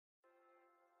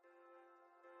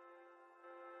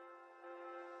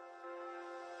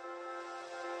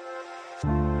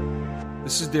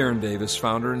This is Darren Davis,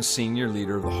 founder and senior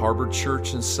leader of the Harbor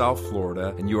Church in South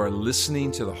Florida, and you are listening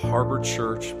to the Harbor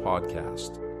Church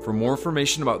podcast. For more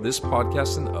information about this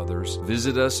podcast and others,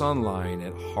 visit us online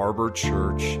at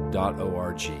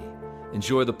harborchurch.org.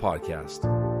 Enjoy the podcast.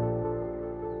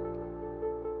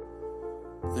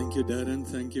 Thank you, Darren.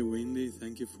 Thank you, Wendy.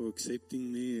 Thank you for accepting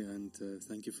me, and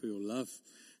thank you for your love.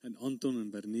 And Anton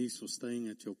and Bernice for staying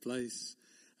at your place.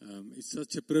 It's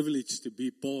such a privilege to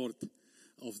be part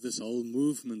of this whole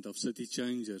movement of City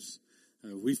Changers.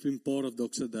 We've been part of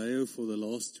Doxodeo for the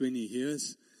last 20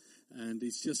 years, and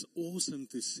it's just awesome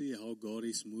to see how God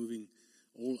is moving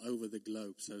all over the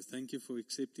globe. So thank you for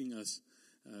accepting us.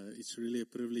 It's really a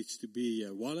privilege to be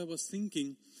here. While I was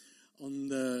thinking on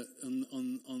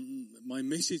my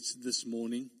message this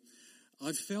morning,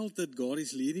 I felt that God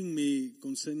is leading me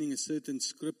concerning a certain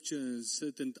scripture, a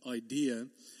certain idea.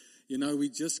 You know, we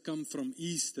just come from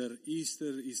Easter.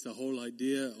 Easter is the whole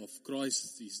idea of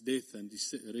Christ, His death and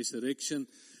His resurrection.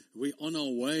 We're on our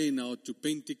way now to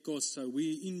Pentecost, so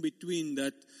we in between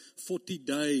that 40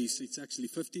 days. It's actually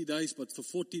 50 days, but for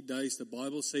 40 days, the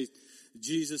Bible says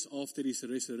Jesus, after His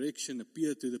resurrection,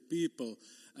 appeared to the people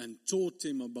and taught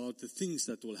them about the things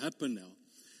that will happen now.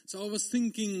 So I was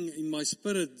thinking in my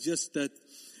spirit just that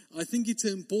I think it's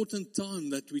an important time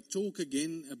that we talk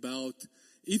again about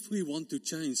if we want to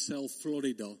change South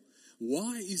Florida,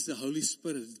 why is the Holy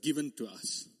Spirit given to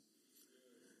us?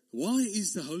 Why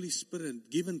is the Holy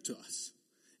Spirit given to us?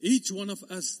 Each one of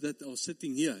us that are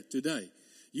sitting here today,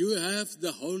 you have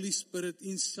the Holy Spirit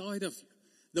inside of you.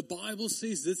 The Bible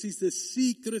says this is the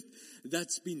secret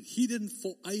that's been hidden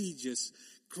for ages.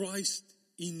 Christ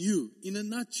in you. In a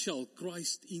nutshell,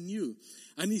 Christ in you.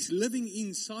 And He's living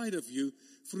inside of you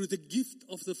through the gift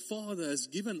of the Father has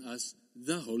given us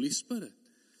the Holy Spirit.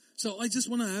 So I just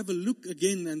want to have a look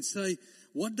again and say,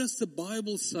 what does the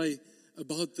Bible say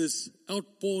about this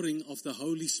outpouring of the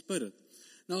Holy Spirit?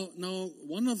 Now,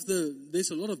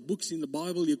 there's a lot of books in the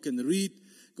Bible you can read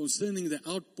concerning the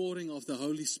outpouring of the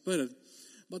Holy Spirit.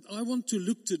 But I want to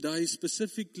look today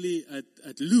specifically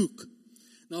at Luke.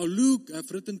 Now, Luke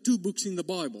have written 2 books in the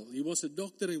Bible. He was a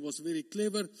doctor. He was very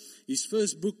clever. His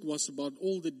first book was about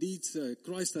all the deeds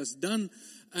Christ has done.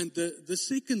 And the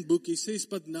second book, he says,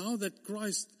 but now that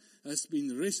Christ has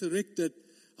been resurrected,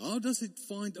 how does it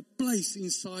find a place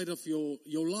inside of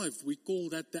your life? We call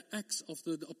that the Acts of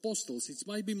the Apostles. It's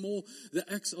maybe more the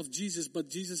Acts of Jesus, but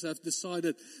Jesus have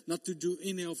decided not to do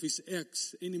any of His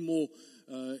acts anymore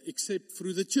except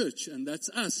through the church. And that's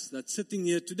us, that's sitting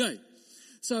here today.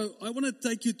 So I want to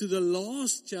take you to the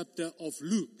last chapter of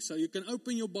Luke. So you can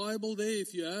open your Bible there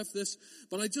if you have this.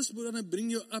 But I just want to bring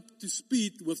you up to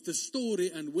speed with the story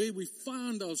and where we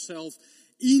found ourselves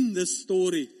in the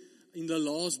story in the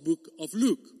last book of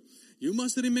Luke. You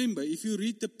must remember, if you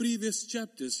read the previous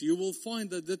chapters, you will find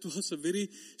that was a very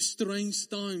strange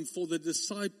time for the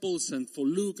disciples and for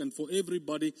Luke and for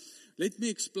everybody. Let me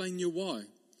explain you why.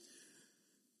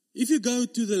 If you go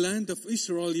to the land of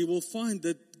Israel, you will find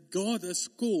that God has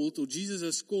called, or Jesus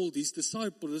has called His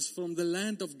disciples from the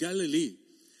land of Galilee.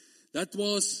 That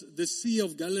was the Sea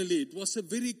of Galilee. It was a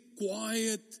very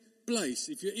quiet place.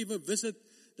 If you ever visit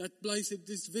that place, it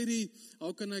is very,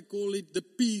 how can I call it, the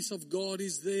peace of God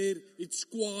is there. It's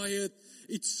quiet,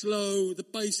 it's slow, the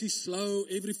pace is slow,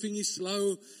 everything is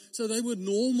slow. So they were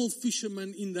normal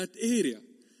fishermen in that area.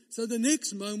 So the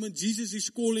next moment, Jesus is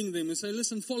calling them and say,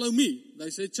 listen, follow me. They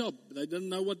said, chop. They didn't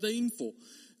know what they're in for.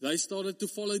 They started to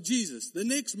follow Jesus. The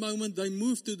next moment, they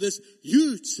moved to this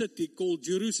huge city called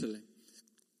Jerusalem.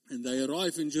 And they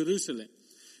arrive in Jerusalem.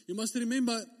 You must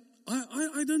remember,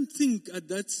 I don't think at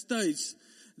that stage,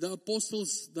 the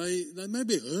apostles, they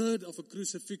maybe heard of a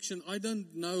crucifixion. I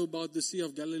don't know about the Sea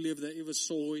of Galilee if they ever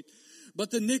saw it.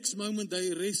 But the next moment,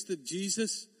 they arrested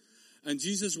Jesus. And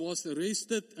Jesus was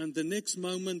arrested. And the next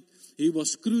moment, He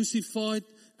was crucified.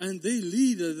 And their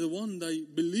leader, the one they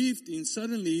believed in,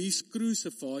 suddenly he's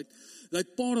crucified. They're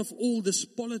part of all this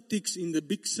politics in the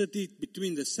big city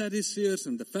between the Sadducees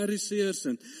and the Pharisees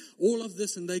and all of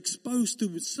this. And they're exposed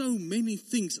to so many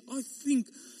things. I think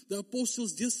the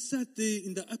apostles just sat there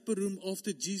in the upper room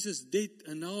after Jesus' death.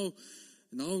 And now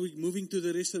we're moving to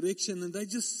the resurrection. And they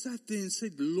just sat there and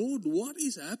said, Lord, what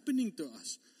is happening to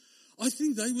us? I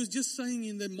think they were just saying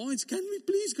in their minds, can we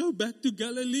please go back to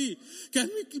Galilee?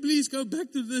 Can we please go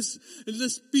back to this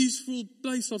peaceful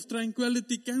place of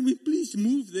tranquility? Can we please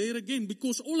move there again?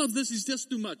 Because all of this is just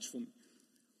too much for me.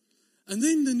 And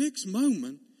then the next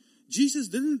moment, Jesus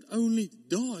didn't only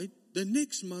die, the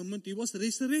next moment He was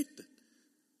resurrected.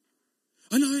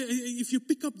 And if you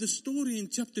pick up the story in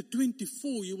chapter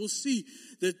 24, you will see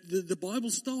that the Bible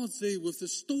starts there with the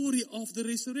story of the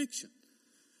resurrection.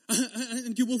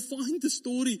 And you will find the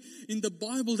story in the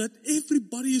Bible that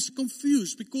everybody is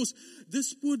confused because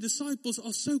these poor disciples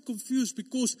are so confused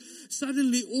because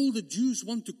suddenly all the Jews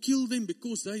want to kill them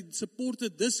because they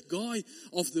supported this guy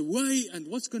of the way and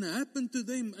what's going to happen to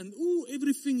them. And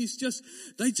everything is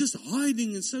they're just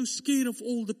hiding and so scared of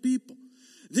all the people.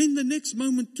 Then the next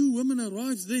moment, 2 women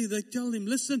arrive there. They tell him,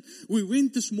 listen, we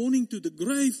went this morning to the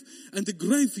grave and the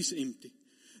grave is empty.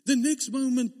 The next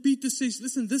moment, Peter says,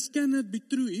 listen, this cannot be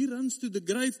true. He runs to the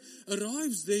grave,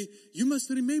 arrives there. You must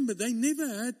remember, they never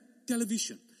had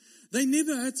television. They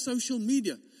never had social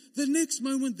media. The next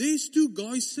moment, there's 2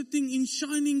 guys sitting in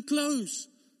shining clothes.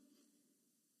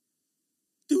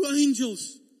 2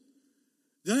 angels.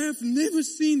 They have never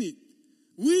seen it.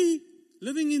 We,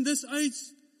 living in this age,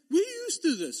 we're used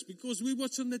to this because we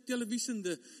watch on the television,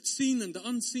 the seen and the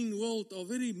unseen world are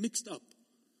very mixed up.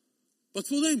 But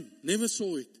for them, never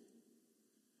saw it.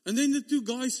 And then the 2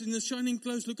 guys in the shining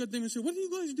clothes look at them and say, what are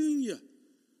you guys doing here?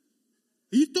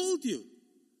 He told you.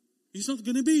 He's not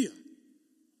going to be here.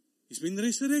 He's been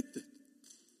resurrected.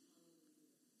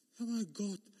 Oh my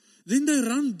God. Then they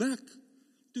run back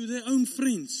to their own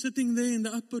friends sitting there in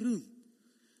the upper room.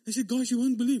 They said, guys, you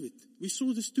won't believe it. We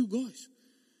saw these 2 guys.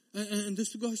 And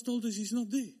these 2 guys told us he's not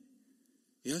there.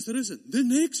 He has risen. The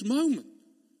next moment,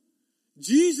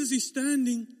 Jesus is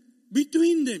standing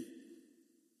between them.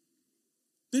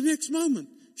 The next moment,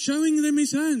 showing them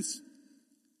his hands.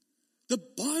 The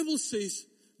Bible says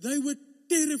they were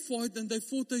terrified and they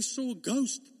thought they saw a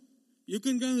ghost. You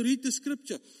can go and read the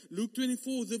scripture. Luke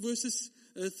 24, the verses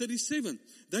 37.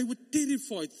 They were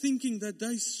terrified thinking that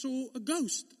they saw a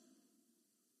ghost.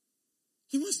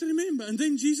 You must remember. And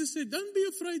then Jesus said, don't be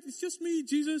afraid. It's just me,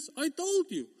 Jesus. I told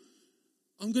you.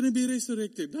 I'm going to be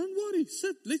resurrected. Don't worry.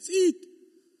 Sit. Let's eat.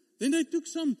 Then they took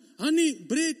some honey,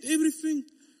 bread, everything.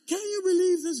 Can you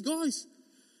believe this, guys?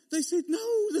 They said,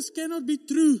 no, this cannot be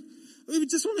true. We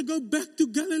just want to go back to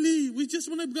Galilee. We just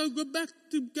want to go back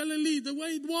to Galilee the way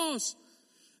it was.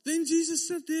 Then Jesus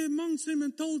sat there amongst them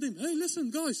and told them, hey,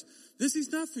 listen, guys, this is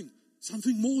nothing.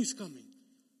 Something more is coming.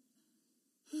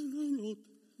 Oh, no, Lord.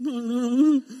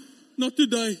 No, not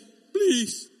today.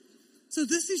 Please. So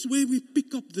this is where we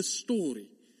pick up the story.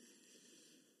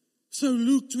 So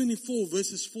Luke 24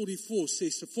 verses 44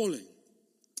 says the following.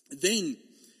 Then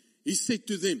he said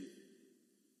to them,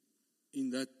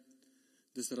 in that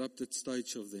disrupted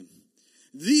stage of them,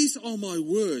 these are my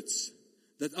words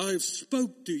that I have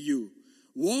spoke to you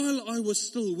while I was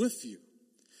still with you,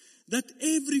 that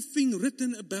everything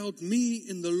written about me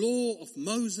in the law of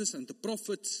Moses and the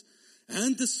prophets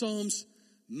and the Psalms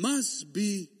must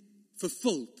be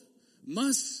fulfilled,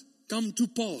 must come to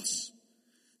pass.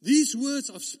 These words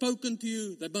I've spoken to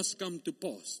you, they must come to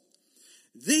pass.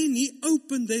 Then he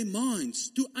opened their minds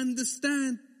to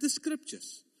understand the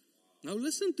scriptures. Now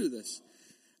listen to this.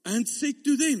 And said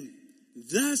to them,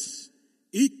 thus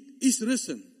it is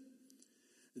written,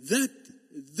 that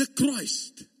the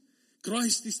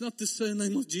Christ is not the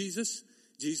surname of Jesus,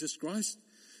 Jesus Christ.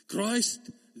 Christ,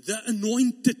 the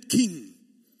anointed King,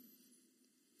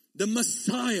 the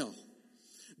Messiah,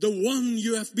 the one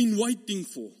you have been waiting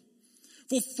for.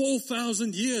 For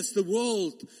 4,000 years, the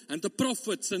world and the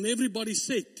prophets and everybody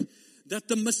said that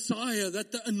the Messiah,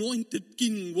 that the anointed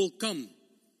King will come.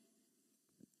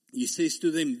 He says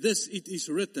to them, this it is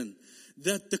written,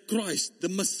 that the Christ, the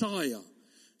Messiah,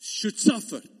 should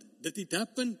suffer. Did it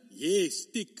happen? Yes,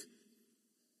 tick.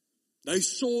 They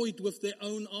saw it with their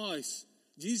own eyes.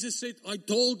 Jesus said, I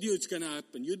told you it's going to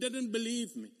happen. You didn't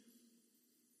believe me.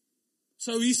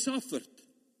 So he suffered.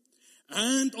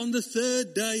 And on the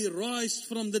 3rd day, rise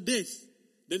from the dead.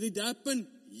 Did it happen?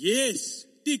 Yes.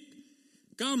 Tick.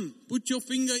 Come, put your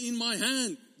finger in my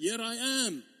hand. Here I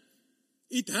am.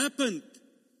 It happened.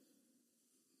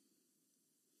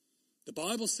 The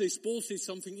Bible says, Paul says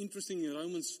something interesting in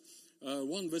Romans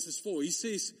 1 verses 4. He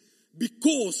says,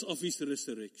 because of his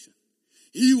resurrection,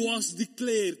 he was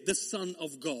declared the Son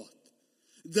of God,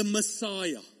 the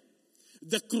Messiah,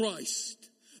 the Christ,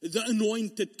 the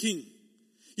anointed King.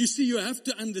 You see, you have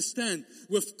to understand,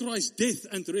 with Christ's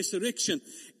death and resurrection,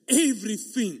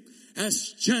 everything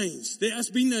has changed. There has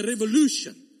been a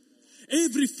revolution.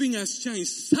 Everything has changed.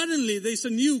 Suddenly, there's a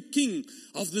new king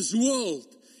of this world.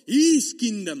 His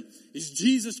kingdom is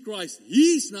Jesus Christ.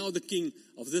 He is now the king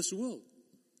of this world.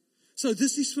 So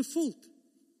this is fulfilled.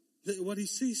 What he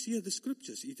says here, the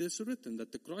scriptures, it is written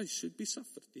that the Christ should be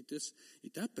suffered.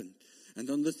 It happened. And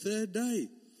on the 3rd day,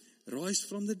 rise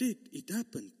from the dead. It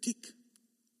happened. Tick.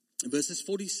 Verses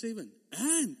 47.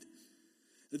 And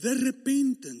the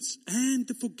repentance and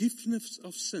the forgiveness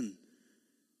of sin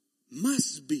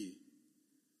must be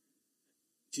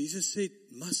Jesus said,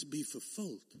 must be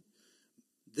fulfilled.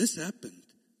 This happened.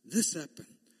 This happened.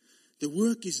 The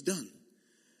work is done.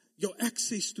 Your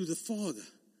access to the Father,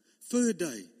 third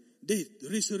day,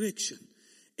 death, resurrection,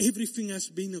 everything has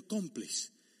been accomplished.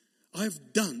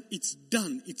 I've done. It's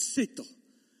done. It's settled.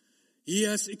 He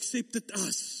has accepted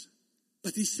us.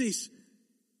 But he says,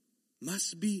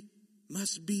 must be,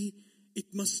 it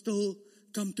must still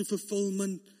come to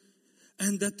fulfillment.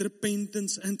 And that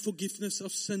repentance and forgiveness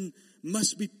of sin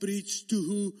must be preached to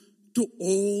who? To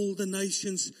all the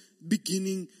nations,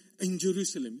 beginning in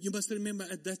Jerusalem. You must remember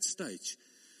at that stage,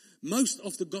 most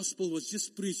of the gospel was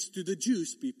just preached to the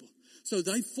Jewish people. So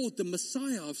they thought the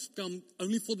Messiah has come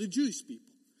only for the Jewish people.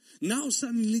 Now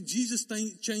suddenly Jesus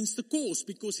changed the course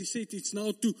because he said it's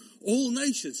now to all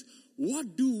nations.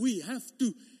 What do we have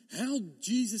to help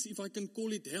Jesus, if I can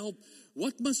call it help?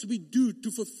 What must we do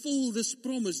to fulfill this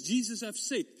promise Jesus has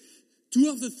said? 2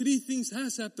 of the 3 things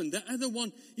has happened. The other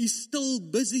one is still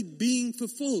busy being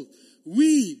fulfilled.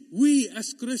 We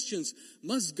as Christians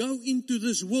must go into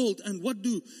this world and what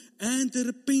do? And the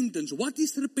repentance. What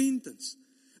is repentance?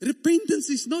 Repentance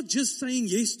is not just saying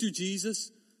yes to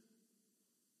Jesus.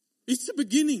 It's the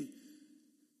beginning.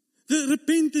 The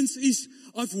repentance is,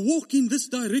 I've walked in this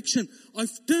direction.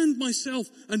 I've turned myself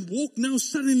and walked now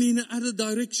suddenly in another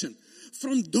direction.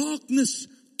 From darkness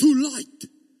to light.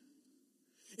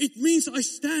 It means I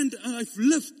stand and I've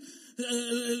lived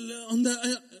under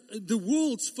the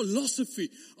world's philosophy.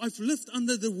 I've lived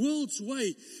under the world's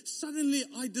way. Suddenly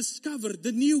I discover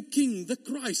the new King, the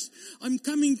Christ. I'm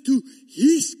coming to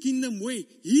His kingdom way.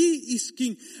 He is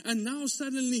King. And now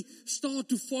suddenly start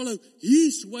to follow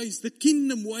His ways, the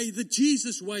kingdom way, the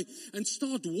Jesus way. And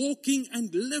start walking and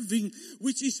living,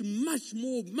 which is much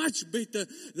more, much better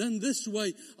than this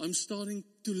way. I'm starting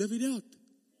to live it out.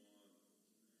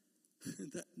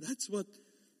 That's what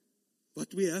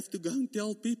we have to go and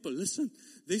tell people. Listen,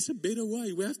 there's a better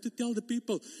way. We have to tell the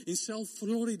people in South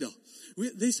Florida.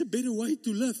 There's a better way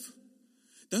to live.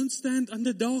 Don't stand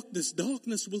under darkness.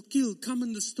 Darkness will kill, come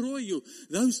and destroy you.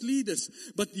 Those leaders.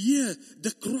 But here,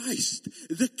 the Christ,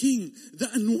 the King, the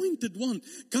Anointed One,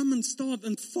 come and start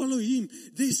and follow Him.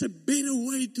 There's a better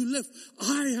way to live.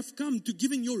 I have come to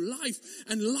giving you life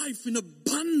and life in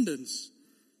abundance.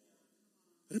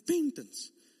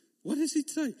 Repentance. What does it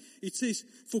say? It says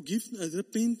forgiveness,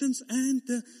 repentance and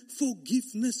the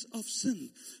forgiveness of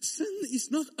sin. Sin is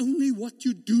not only what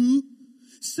you do.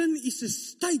 Sin is a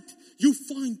state you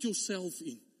find yourself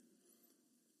in.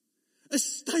 A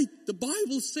state. The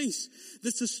Bible says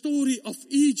that's a story of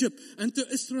Egypt and the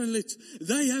Israelites.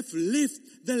 They have left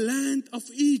the land of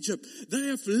Egypt. They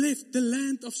have left the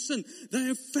land of sin. They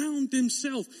have found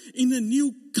themselves in a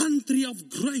new country of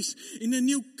grace. In a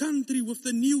new country with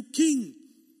the new King.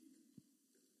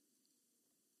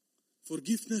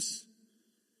 Forgiveness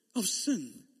of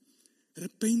sin.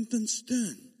 Repentance,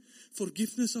 turn.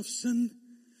 Forgiveness of sin.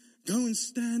 Go and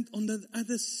stand on the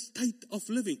other state of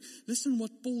living. Listen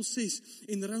what Paul says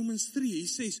in Romans 3. He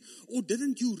says, oh,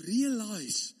 didn't you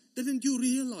realize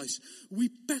we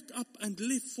pack up and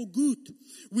left for good.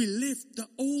 We left the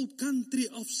old country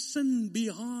of sin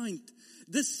behind.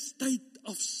 The state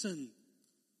of sin.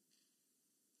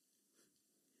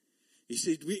 He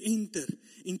said, we enter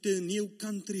into a new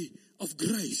country of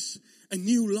grace, a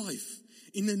new life,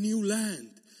 in a new land,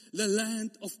 the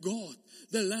land of God,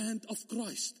 the land of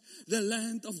Christ, the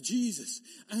land of Jesus,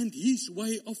 and His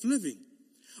way of living.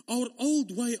 Our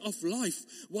old way of life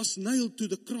was nailed to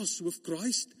the cross with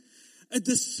Christ, a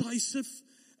decisive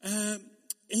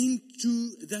end to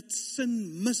that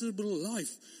sin miserable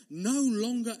life, no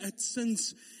longer at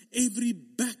sin's every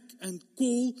beck and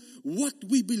call. What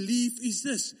we believe is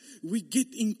this: we get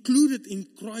included in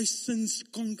Christ's sins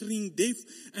conquering death,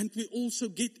 and we also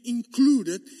get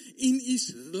included in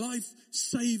His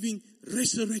life-saving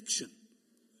resurrection.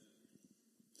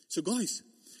 So guys,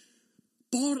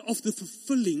 part of the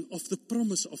fulfilling of the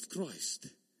promise of Christ,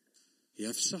 He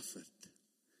have suffered,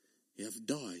 He have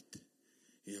died,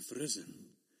 He have risen.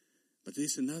 But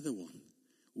there's another one.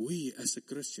 We as the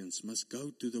Christians must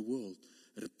go to the world.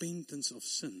 Repentance of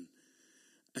sin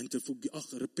and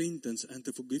repentance and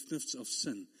the forgiveness of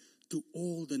sin to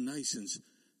all the nations.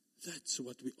 That's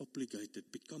what we obligated,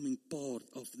 becoming part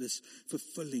of this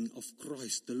fulfilling of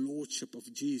Christ, the Lordship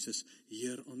of Jesus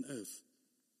here on earth.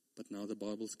 But now the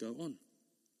Bibles go on.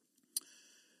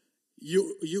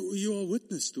 You are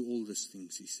witness to all these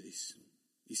things, he says.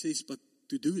 He says, but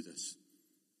to do this.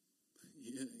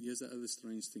 Here's the other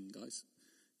strange thing, guys.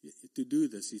 To do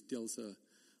this, he tells the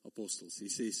apostles, he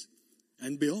says,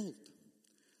 and behold,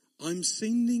 I'm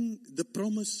sending the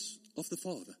promise of the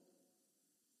Father.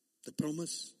 The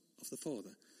promise of the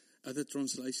Father. Other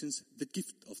translations, the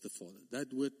gift of the Father.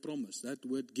 That word promise, that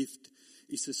word gift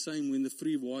is the same when the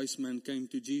 3 wise men came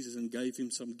to Jesus and gave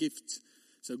him some gifts.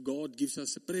 So God gives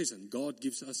us a present. God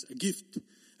gives us a gift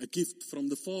from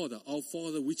the Father. Our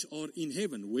Father which are in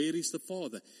heaven. Where is the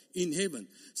Father? In heaven.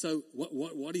 So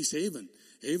what is heaven?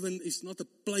 Heaven is not a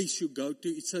place you go to.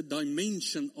 It's a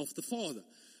dimension of the Father.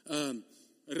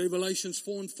 Revelations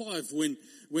 4 and 5,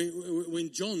 when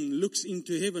John looks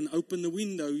into heaven, open the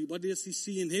window, what does he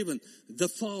see in heaven? The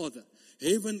Father.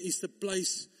 Heaven is the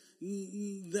place,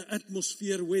 the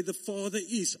atmosphere where the Father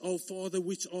is, our Father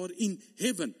which are in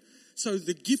heaven. So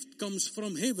the gift comes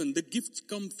from heaven. The gifts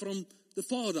come from the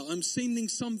Father. I'm sending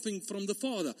something from the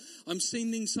Father. I'm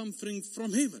sending something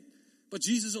from heaven. But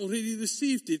Jesus already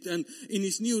received it, and in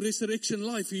his new resurrection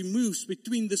life, he moves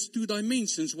between these 2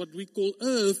 dimensions, what we call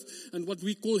earth and what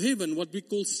we call heaven, what we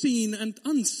call seen and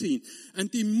unseen. And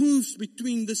he moves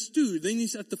between these 2. Then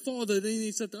he's at the Father, then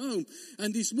he's at home,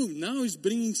 and he's moved. Now he's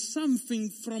bringing something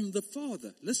from the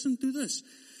Father. Listen to this.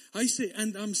 I say,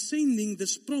 and I'm sending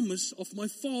this promise of my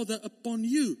Father upon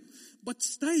you. But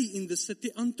stay in the city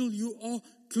until you are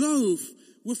clothed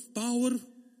with power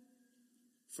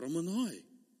from on high.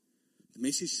 The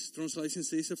Message translation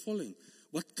says the following.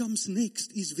 What comes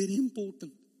next is very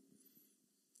important.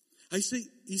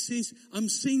 He says, I'm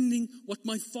sending what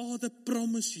my Father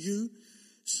promised you.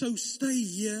 So stay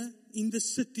here in the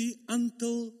city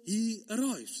until he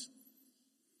arrives.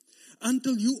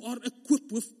 Until you are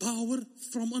equipped with power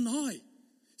from on high.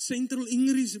 Central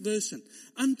English version.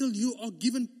 Until you are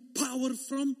given power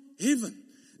from heaven.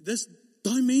 This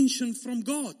dimension from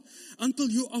God. Until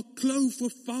you are clothed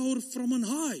with power from on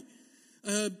high.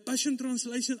 Passion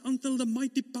translation, until the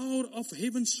mighty power of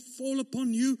heavens fall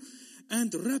upon you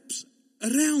and wraps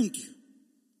around you.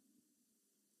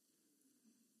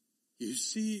 You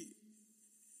see,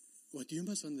 what you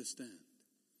must understand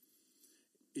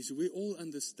is we all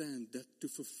understand that to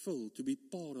fulfill, to be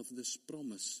part of this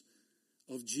promise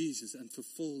of Jesus and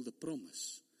fulfill the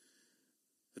promise,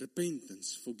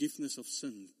 repentance, forgiveness of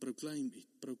sin, proclaim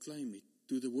it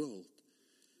to the world.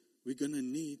 We're going to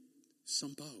need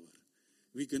some power.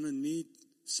 We're going to need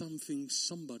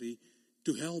somebody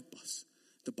to help us.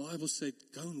 The Bible said,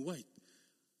 go and wait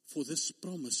for this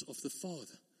promise of the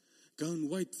Father. Go and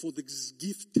wait for this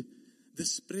gift,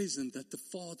 this present that the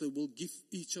Father will give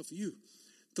each of you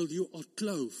till you are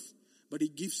clothed. But he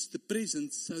gives the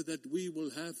present so that we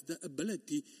will have the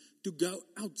ability to go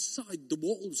outside the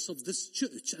walls of this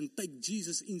church and take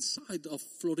Jesus inside of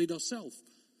Florida South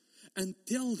and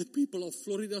tell the people of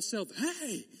Florida South,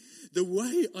 hey, the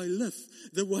way I live,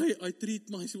 the way I treat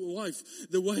my wife,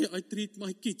 the way I treat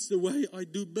my kids, the way I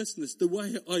do business, the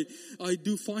way I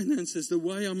do finances, the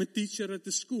way I'm a teacher at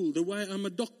the school, the way I'm a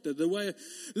doctor,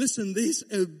 listen, there's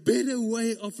a better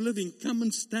way of living. Come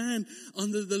and stand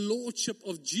under the lordship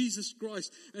of Jesus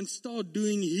Christ and start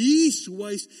doing his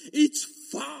ways. It's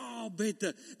far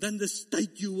better than the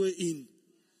state you were in.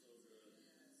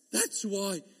 That's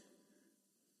why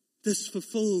this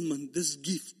fulfillment, this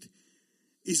gift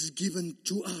is given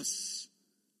to us.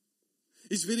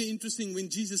 It's very interesting when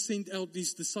Jesus sent out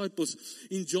his disciples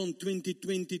in John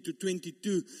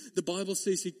 20:20-22. The Bible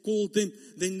says he called them.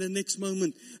 Then the next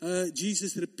moment,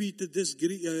 Jesus repeated this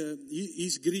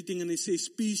his greeting and he says,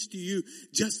 peace to you.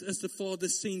 Just as the Father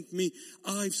sent me,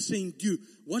 I've sent you.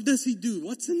 What does he do?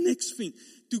 What's the next thing?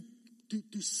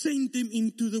 To send them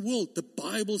into the world. The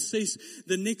Bible says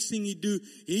the next thing he do,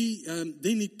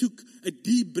 then he took a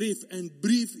deep breath and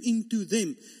breathed into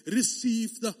them.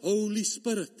 Receive the Holy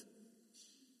Spirit.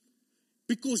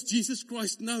 Because Jesus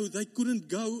Christ now, they couldn't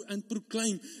go and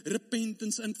proclaim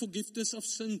repentance and forgiveness of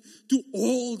sin to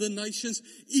all the nations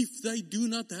if they do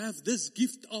not have this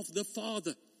gift of the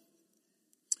Father.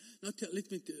 Now let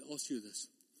me ask you this.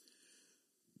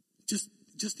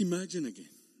 Just imagine again.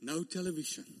 No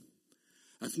television.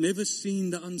 I've never seen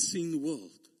the unseen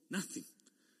world. Nothing.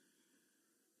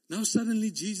 Now suddenly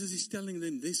Jesus is telling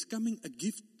them there's coming a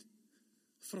gift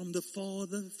from the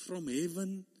Father, from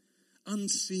heaven,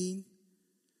 unseen.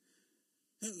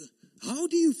 How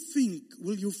do you think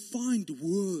will you find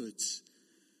words,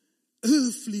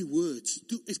 earthly words,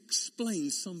 to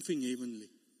explain something heavenly?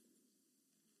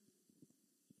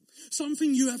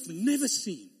 Something you have never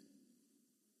seen.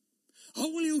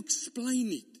 How will you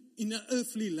explain it in an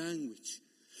earthly language?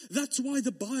 That's why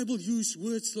the Bible used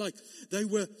words like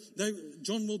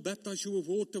John will baptize you with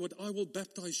water, but I will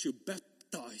baptize you.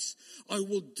 Baptize. I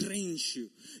will drench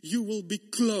you. You will be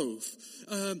clothed.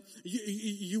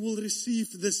 You will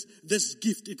receive this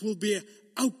gift. It will be an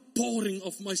outpouring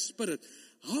of my Spirit.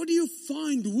 How do you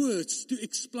find words to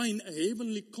explain a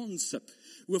heavenly concept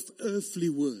with earthly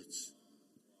words?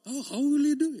 Oh, how will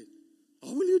you do it?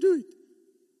 How will you do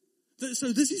it?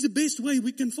 So this is the best way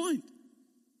we can find.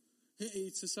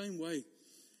 It's the same way.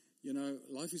 You know,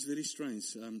 life is very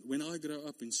strange. When I grow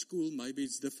up in school, maybe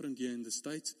it's different here in the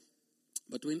States,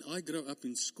 but when I grow up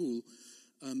in school,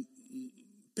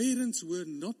 parents were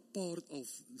not part of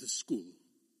the school.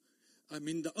 I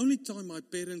mean, the only time my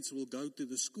parents will go to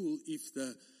the school if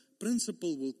the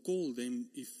principal will call them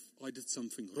if I did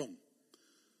something wrong.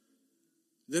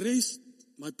 The rest,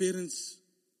 my parents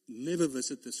never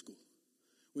visit the school.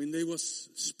 When there was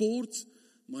sports,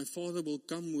 my father will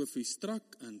come with his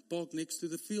truck and park next to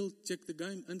the field, check the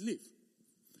game and leave.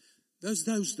 Those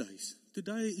days.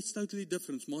 Today it's totally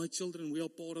different. My children, we are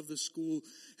part of the school,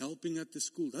 helping at the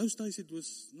school. Those days it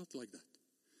was not like that.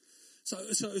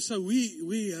 So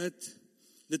we had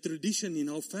the tradition in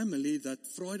our family that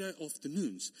Friday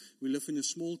afternoons, we live in a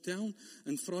small town,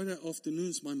 and Friday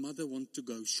afternoons my mother wanted to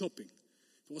go shopping.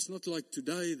 It was not like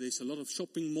today, there's a lot of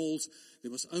shopping malls.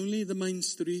 There was only the main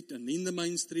street, and in the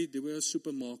main street there was a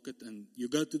supermarket, and you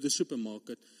go to the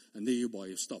supermarket and there you buy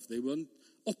your stuff. There weren't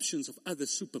options of other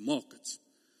supermarkets.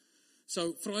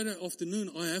 So Friday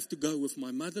afternoon I have to go with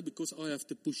my mother because I have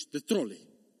to push the trolley.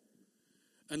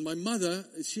 And my mother,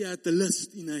 she had the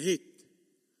list in her head.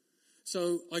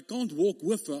 So I can't walk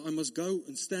with her. I must go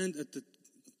and stand at the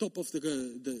top of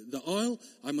the aisle.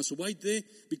 I must wait there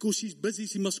because she's busy.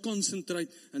 She must concentrate.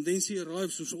 And then she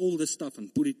arrives with all the stuff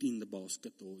and put it in the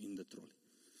basket or in the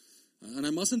trolley. And I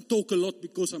mustn't talk a lot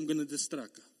because I'm going to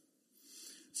distract her.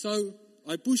 So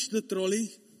I push the trolley.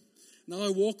 Now I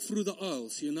walk through the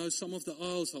aisles. You know, some of the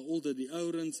aisles are all the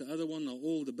deodorants. The other one are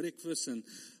all the breakfast and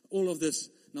all of this.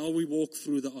 Now we walk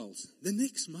through the aisles. The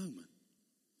next moment,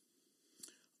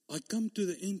 I come to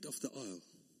the end of the aisle.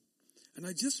 And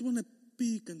I just want to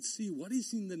peek and see what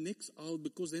is in the next aisle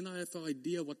because then I have an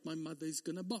idea what my mother is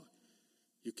going to buy.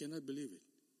 You cannot believe it.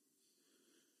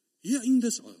 Here in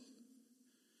this aisle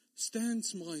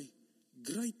stands my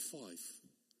grade 5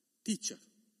 teacher.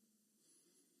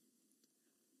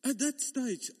 At that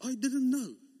stage, I didn't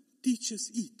know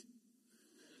teachers eat.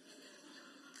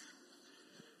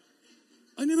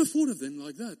 I never thought of them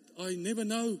like that. I never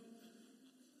know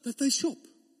that they shop.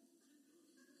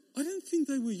 I don't think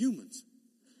they were humans.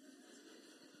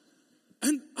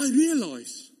 And I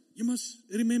realized, you must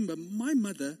remember, my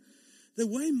mother, the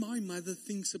way my mother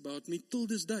thinks about me till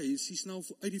this day, she's now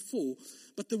 84,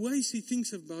 but the way she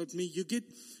thinks about me, you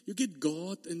get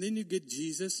God, and then you get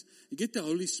Jesus, you get the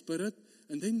Holy Spirit,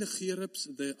 and then the cherubs,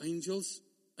 the angels,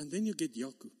 and then you get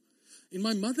Yaku. In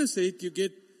my mother's head, you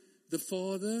get the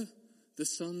Father, the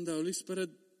Son, the Holy Spirit,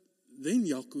 then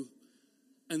Yaku,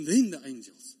 and then the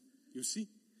angels. You see?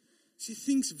 She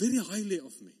thinks very highly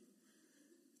of me.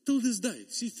 Till this day,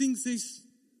 she thinks there's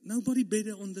nobody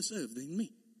better on this earth than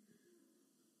me.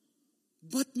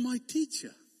 But my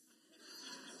teacher,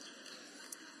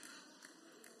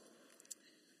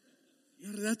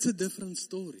 that's a different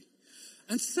story.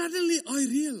 And suddenly I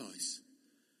realize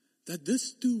that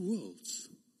these two worlds,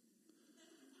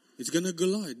 it's going to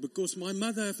collide because my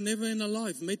mother have never in her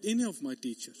life met any of my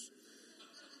teachers.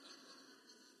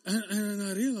 And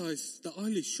I realized the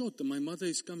aisle is short and my mother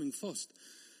is coming fast.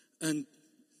 And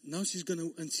now she's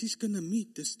going to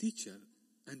meet this teacher.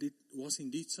 And it was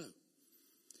indeed so.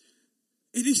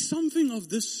 It is something of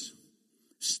this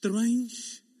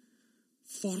strange,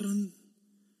 foreign.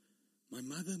 My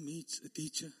mother meets a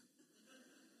teacher.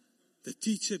 The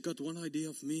teacher got one idea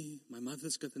of me. My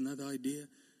mother's got another idea.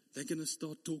 They're going to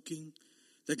start talking.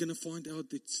 They're going to find out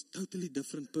it's a totally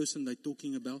different person they're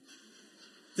talking about.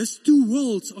 These two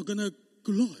worlds are going to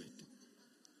collide.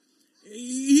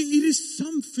 It is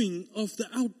something of the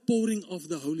outpouring of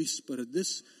the Holy Spirit.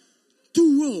 These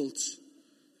two worlds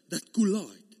that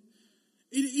collide.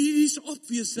 It is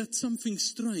obvious that something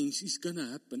strange is going to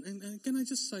happen. And can I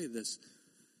just say this?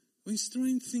 When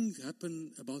strange things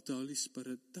happen about the Holy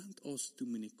Spirit, don't ask too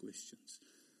many questions.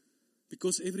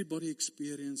 Because everybody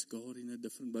experiences God in a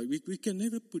different way. We can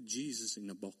never put Jesus in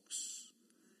a box.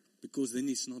 Because then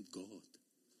he's not God.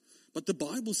 But the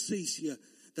Bible says here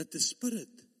that the Spirit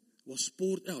was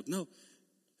poured out. Now,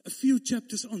 a few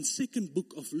chapters on, second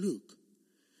book of Luke.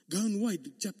 Go and wait,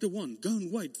 chapter 1. Go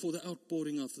and wait for the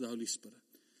outpouring of the Holy Spirit.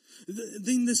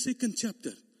 Then the second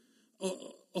chapter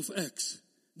of Acts.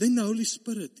 Then the Holy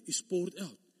Spirit is poured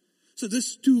out. So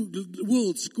these two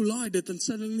worlds collided and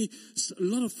suddenly a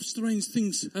lot of strange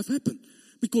things have happened.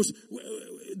 Because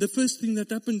the first thing that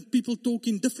happened, people talk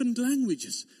in different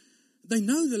languages. They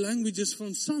know the languages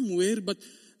from somewhere, but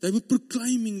they were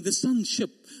proclaiming the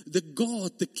sonship, the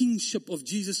God, the kingship of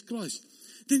Jesus Christ.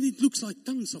 then it looks like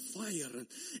tongues of fire, and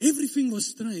everything was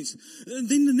strange. And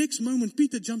then the next moment,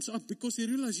 Peter jumps up because he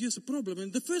realized he has a problem.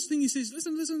 And the first thing he says,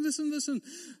 listen.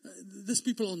 These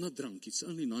people are not drunk. It's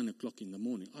only 9 o'clock in the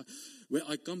morning. Where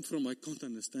I come from, I can't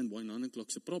understand why 9 o'clock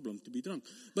is a problem to be drunk.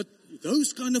 But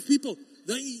those kind of people,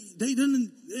 they're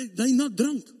not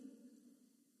drunk.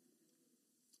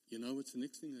 You know what's the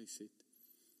next thing I said?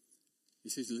 He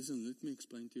says, listen, let me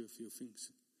explain to you a few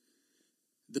things.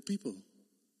 The people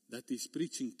that he's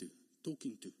preaching to,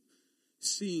 talking to,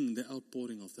 seeing the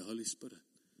outpouring of the Holy Spirit,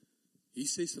 he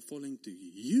says the following to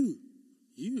you.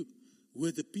 You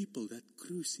were the people that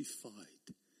crucified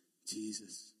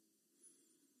Jesus.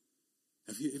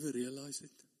 Have you ever realized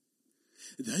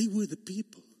it? They were the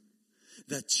people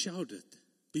that shouted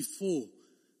before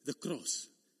the cross,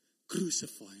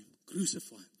 crucify him,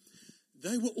 crucify him.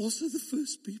 They were also the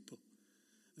first people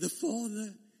the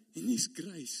Father in His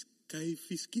grace gave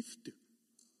His gift to.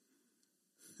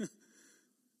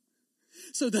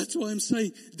 So that's why I'm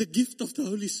saying the gift of the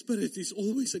Holy Spirit is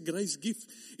always a grace gift.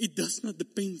 It does not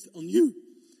depend on you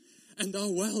and how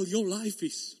well your life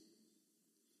is.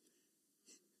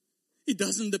 It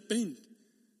doesn't depend.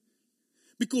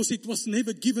 Because it was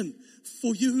never given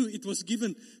for you. It was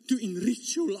given to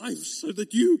enrich your life so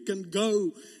that you can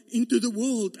go into the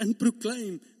world and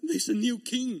proclaim there's a new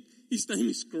king. His name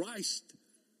is Christ.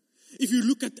 If you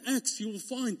look at Acts, you will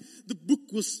find the book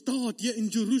will start here in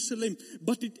Jerusalem,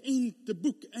 but the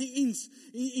book ends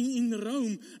in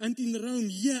Rome. And in Rome,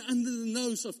 here under the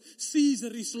nose of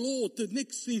Caesar is Lord. The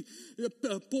next thing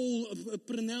Paul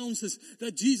pronounces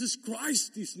that Jesus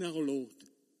Christ is now Lord.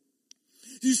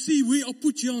 You see, we are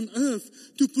put here on earth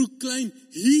to proclaim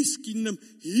His kingdom,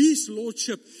 His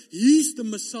lordship. He's the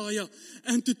Messiah.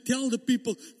 And to tell the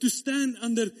people to stand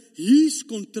under His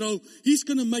control. He's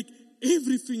going to make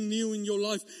everything new in your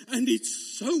life. And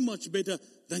it's so much better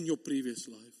than your previous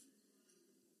life.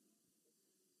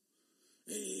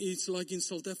 It's like in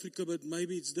South Africa, but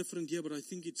maybe it's different here, but I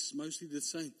think it's mostly the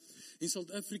same. In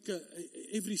South Africa,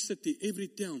 every city, every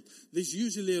town, there's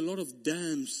usually a lot of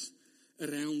dams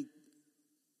around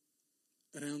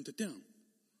the town.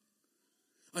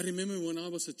 I remember when I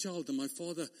was a child and my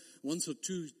father once or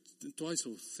twice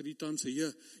or 3 times a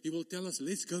year, he will tell us,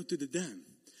 let's go to the dam.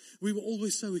 We were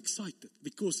always so excited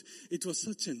because it was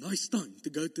such a nice time to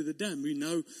go to the dam. We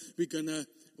know we're going to,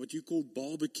 what you call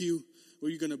barbecue.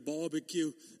 We're going to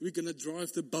barbecue. We're going to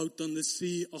drive the boat on the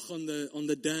sea, on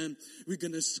the dam. We're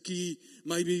going to ski.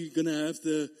 Maybe we're going to have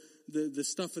the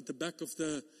stuff at the back of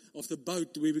the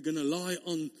boat where we're going to lie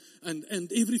on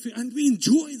and everything. And we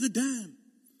enjoy the dam.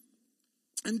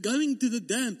 And going to the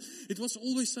dam, it was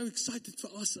always so exciting for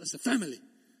us as a family.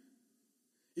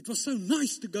 It was so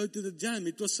nice to go to the dam.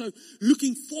 It was so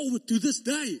looking forward to this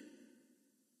day.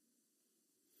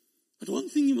 But one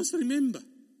thing you must remember.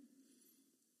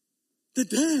 The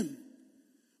dam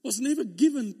was never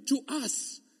given to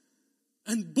us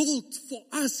and built for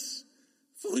us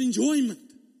for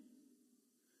enjoyment.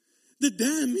 The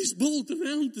dam is built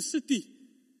around the city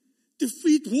to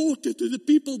feed water to the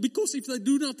people, because if they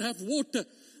do not have water,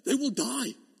 they will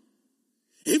die.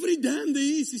 Every dam there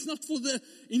is not for the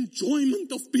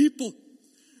enjoyment of people,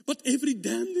 but every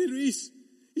dam there is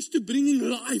to bring in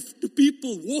life to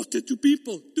people, water to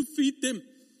people, to feed them.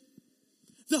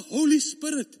 The Holy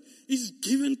Spirit is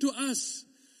given to us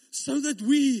so that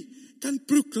we can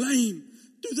proclaim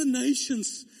to the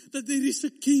nations that there is a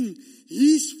king,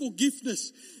 His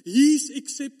forgiveness, His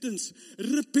acceptance,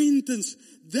 repentance.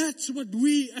 That's what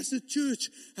we as a church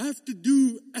have to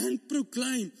do and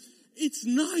proclaim. It's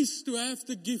nice to have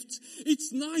the gifts.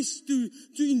 It's nice to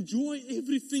enjoy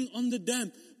everything on the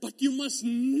dam. But you must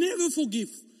never forget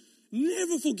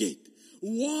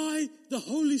why the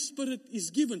Holy Spirit is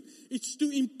given. It's to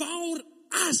empower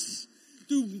us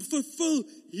to fulfill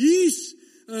His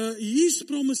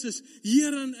promises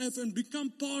here on earth and become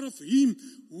part of Him.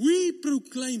 We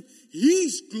proclaim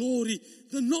His glory,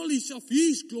 the knowledge of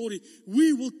His glory.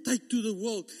 We will take to the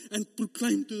world and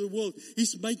proclaim to the world.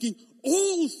 He's making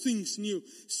all things new.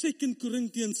 2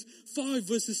 Corinthians 5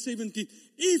 verses 17.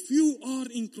 If you are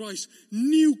in Christ,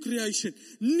 new creation,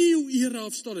 new era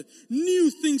have started, new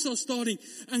things are starting,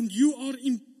 and you are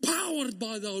empowered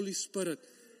by the Holy Spirit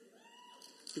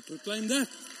to proclaim that.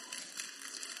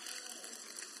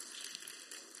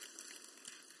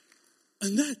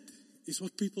 And that is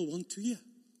what people want to hear.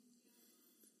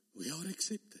 We are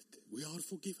accepted. We are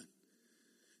forgiven.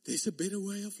 There's a better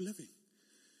way of living.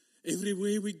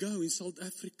 Everywhere we go in South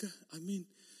Africa, I mean,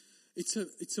 it's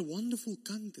a wonderful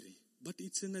country, but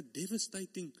it's in a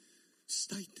devastating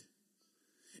state.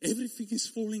 Everything is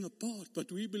falling apart,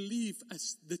 but we believe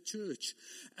as the church,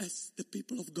 as the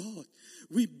people of God,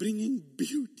 we're bringing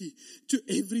beauty to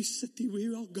every city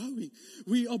we are going.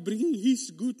 We are bringing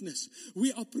His goodness.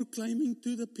 We are proclaiming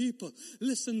to the people,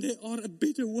 listen, there are a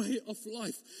better way of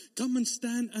life. Come and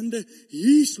stand under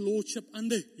His Lordship,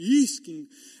 under His King.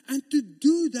 And to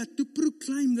do that, to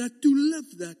proclaim that, to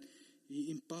live that, He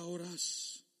empowers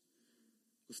us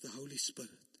with the Holy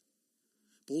Spirit.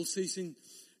 Paul says in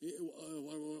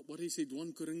what is it?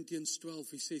 1 Corinthians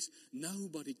 12, he says,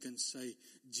 nobody can say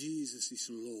Jesus is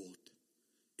Lord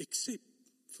except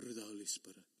through the Holy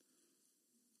Spirit.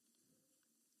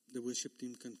 The worship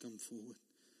team can come forward.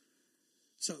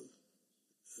 So,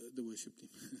 the worship team.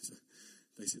 So,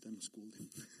 they said I must call them.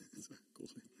 So I call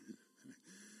them.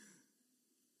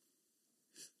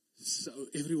 So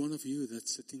every one of you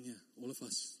that's sitting here, all of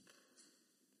us,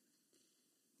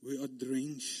 we are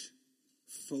drenched,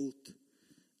 filled,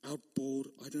 outpour.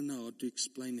 I don't know how to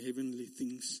explain heavenly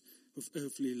things with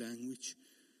earthly language.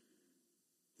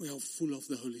 We are full of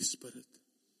the Holy Spirit.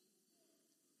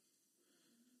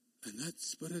 And that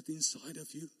Spirit inside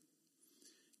of you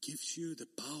gives you the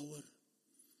power,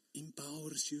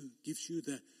 empowers you, gives you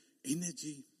the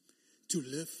energy to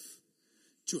live,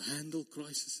 to handle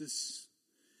crises,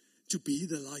 to be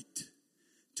the light,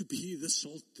 to be the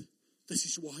salt. This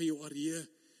is why you are here.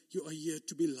 You are here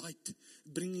to be light,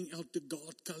 bringing out the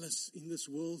God colors in this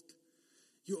world.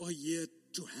 You are here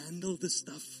to handle the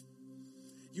stuff.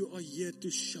 You are here to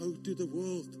show to the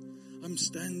world, I'm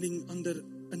standing under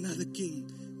another King,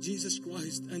 Jesus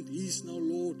Christ, and He's now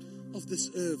Lord of this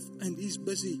earth. And He's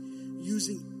busy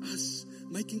using us,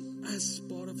 making us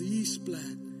part of His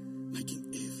plan, making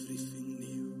everything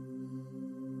new.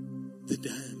 The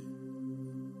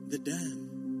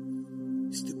dam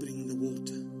is to bring the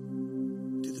water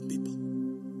to the people.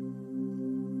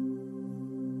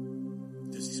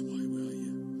 This is why we are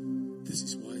here. This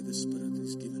is why the Spirit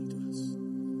is given to us,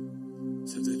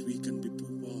 so that we can be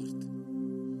part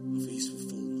of His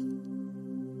fulfillment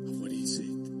of what He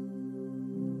said.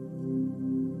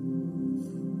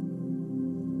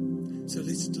 So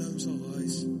let's close our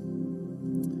eyes,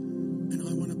 and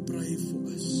I want to pray for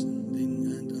us, and then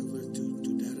hand over to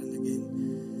Darren again.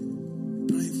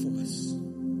 Pray for us,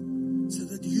 so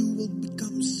that you will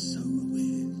become so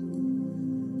aware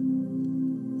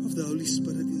of the Holy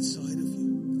Spirit inside of you.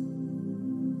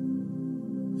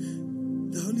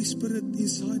 The Holy Spirit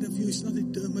inside of you is not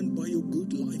determined by your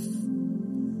good life,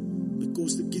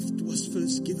 because the gift was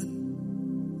first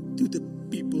given to the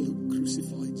people who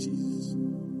crucified Jesus.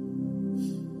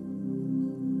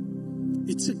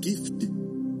 It's a gift.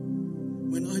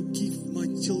 When I give my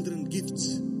children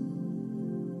gifts,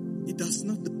 it does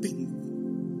not depend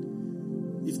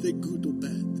if they're good or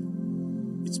bad.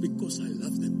 It's because I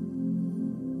love them.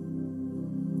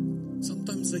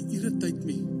 Sometimes they irritate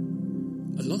me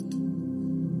a lot.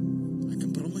 I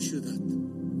can promise you that.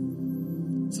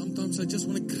 Sometimes I just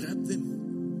want to grab them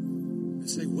and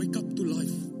say, wake up to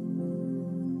life.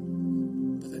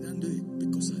 But I don't do it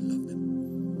because I love them.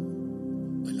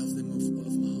 I love them with all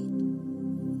of my heart.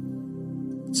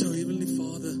 So Heavenly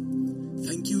Father,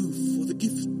 thank you for the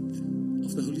gift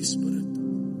of the Holy Spirit.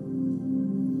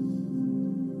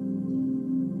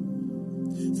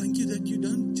 Thank you that you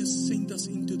don't just send us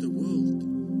into the world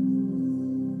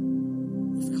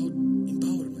without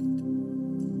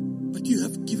empowerment, but you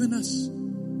have given us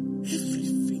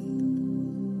everything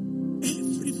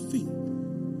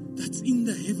that's in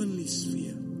the heavenly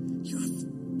sphere. You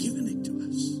have given it to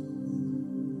us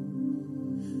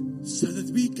so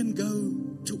that we can go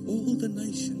to all the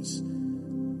nations,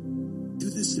 to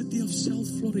the city of South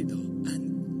Florida,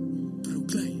 and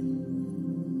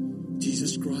proclaim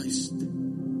Jesus Christ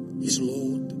is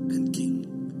Lord and King.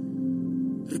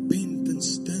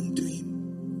 Repentance, turn to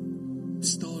Him.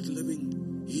 Start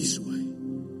living His way.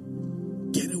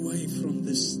 Get away from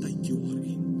the state you are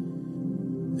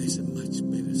in. There's a much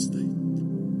better state.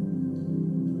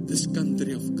 This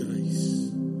country of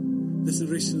grace, this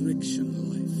resurrection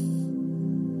life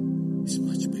is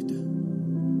much better.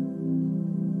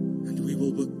 And we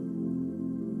will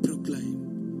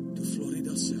proclaim to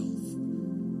Florida South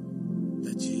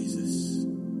that Jesus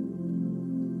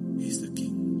is the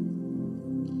King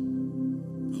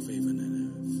of heaven and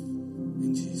earth.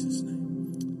 In Jesus' name,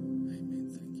 amen.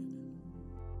 Thank you.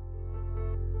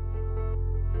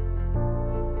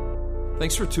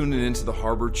 Thanks for tuning in to the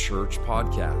Harbor Church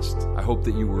podcast. I hope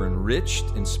that you were enriched,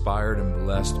 inspired, and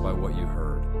blessed by what you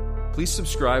heard. Please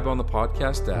subscribe on the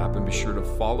podcast app and be sure to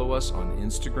follow us on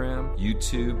Instagram,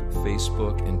 YouTube,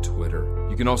 Facebook, and Twitter.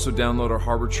 You can also download our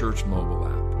Harbor Church mobile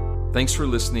app. Thanks for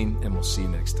listening, and we'll see you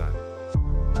next time.